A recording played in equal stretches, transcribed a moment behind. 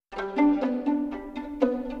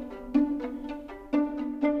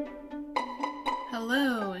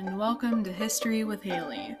welcome to History with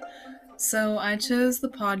Haley. So I chose the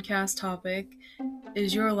podcast topic,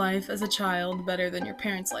 is your life as a child better than your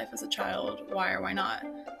parents' life as a child? Why or why not?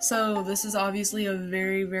 So this is obviously a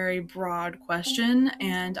very, very broad question,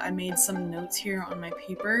 and I made some notes here on my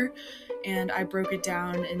paper, and I broke it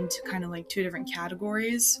down into kind of like two different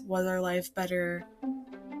categories. Was our life better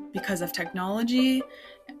because of technology,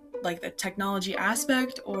 like the technology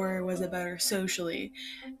aspect, or was it better socially?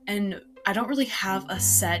 And I don't really have a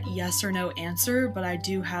set yes or no answer, but I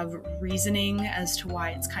do have reasoning as to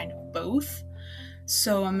why it's kind of both.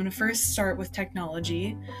 So I'm going to first start with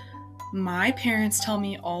technology. My parents tell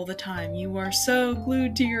me all the time, you are so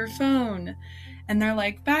glued to your phone. And they're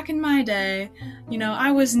like, back in my day,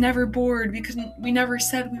 I was never bored because we never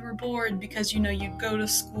said we were bored because, you'd go to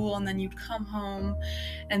school and then you'd come home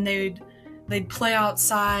and they'd play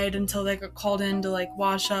outside until they got called in to like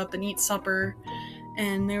wash up and eat supper.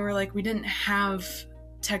 And they were like, we didn't have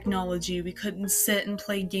technology. We couldn't sit and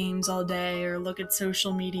play games all day or look at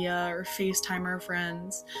social media or FaceTime our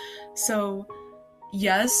friends. So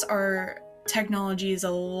yes, our technology is a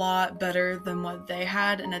lot better than what they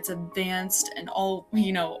had, and it's advanced and all,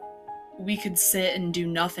 we could sit and do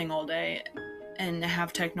nothing all day and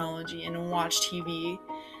have technology and watch TV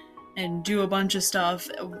and do a bunch of stuff.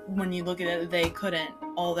 When you look at it, they couldn't.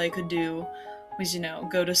 All they could do was,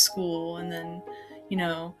 go to school and then,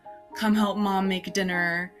 come help mom make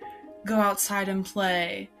dinner, go outside and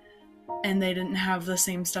play. And they didn't have the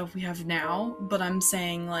same stuff we have now. But I'm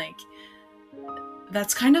saying, like,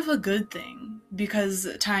 that's kind of a good thing, because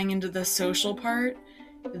tying into the social part,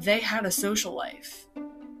 they had a social life.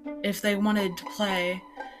 If they wanted to play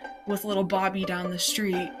with little Bobby down the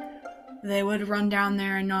street, they would run down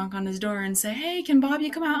there and knock on his door and say, hey, can Bobby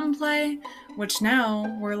come out and play? Which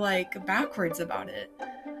now we're like backwards about it.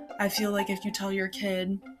 I feel like if you tell your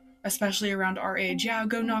kid, especially around our age, yeah,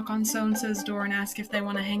 go knock on so-and-so's door and ask if they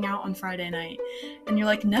want to hang out on Friday night. And you're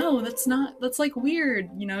like, no, that's like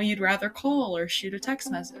weird. You'd rather call or shoot a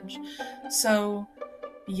text message. So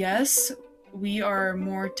yes, we are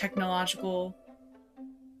more technological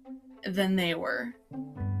than they were.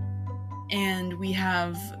 And we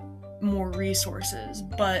have more resources,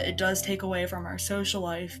 but it does take away from our social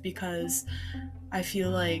life, because I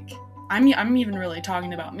feel like I'm even really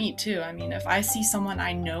talking about me too. I mean, if I see someone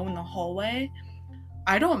I know in the hallway,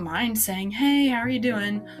 I don't mind saying, hey, how are you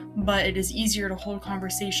doing? But it is easier to hold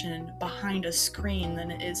conversation behind a screen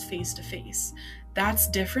than it is face to face. That's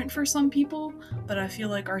different for some people, but I feel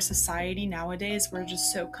like our society nowadays, we're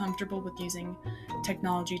just so comfortable with using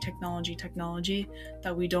technology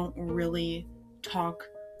that we don't really talk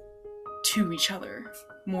to each other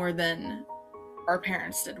more than our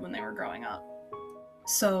parents did when they were growing up.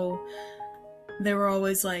 So they were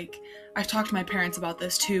always like, I've talked to my parents about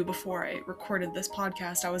this too before I recorded this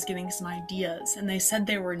podcast. I was getting some ideas, and they said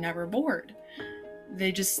they were never bored.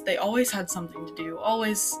 They always had something to do,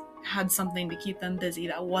 always had something to keep them busy.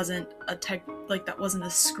 That wasn't that wasn't a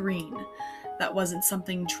screen, that wasn't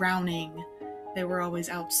something drowning. They were always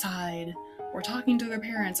outside, or talking to their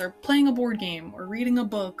parents, or playing a board game, or reading a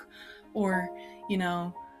book, or,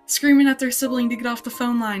 screaming at their sibling to get off the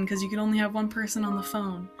phone line because you could only have one person on the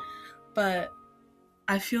phone. But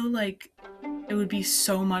I feel like it would be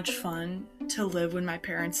so much fun to live when my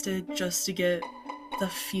parents did, just to get the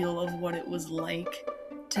feel of what it was like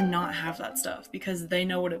to not have that stuff, because they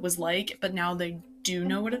know what it was like, but now they do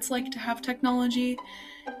know what it's like to have technology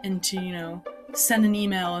and to, send an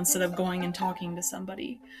email instead of going and talking to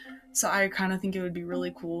somebody. So I kind of think it would be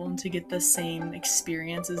really cool to get the same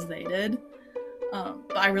experience as they did.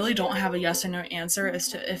 But I really don't have a yes or no answer as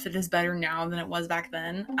to if it is better now than it was back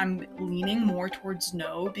then. I'm leaning more towards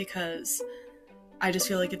no, because I just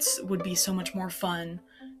feel like it would be so much more fun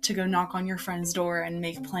to go knock on your friend's door and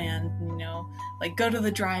make plans, like go to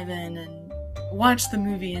the drive-in and watch the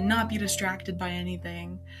movie and not be distracted by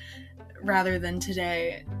anything, rather than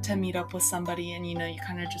today to meet up with somebody and, you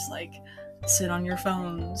kind of just like sit on your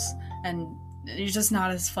phones, and it's just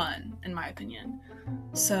not as fun, in my opinion.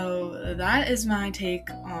 So that is my take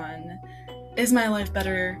on, is my life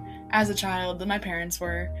better as a child than my parents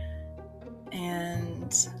were?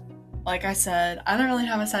 And like I said, I don't really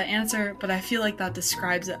have a set answer, but I feel like that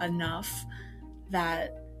describes it enough,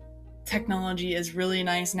 that technology is really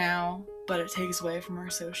nice now, but it takes away from our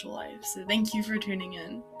social life. So thank you for tuning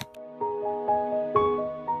in.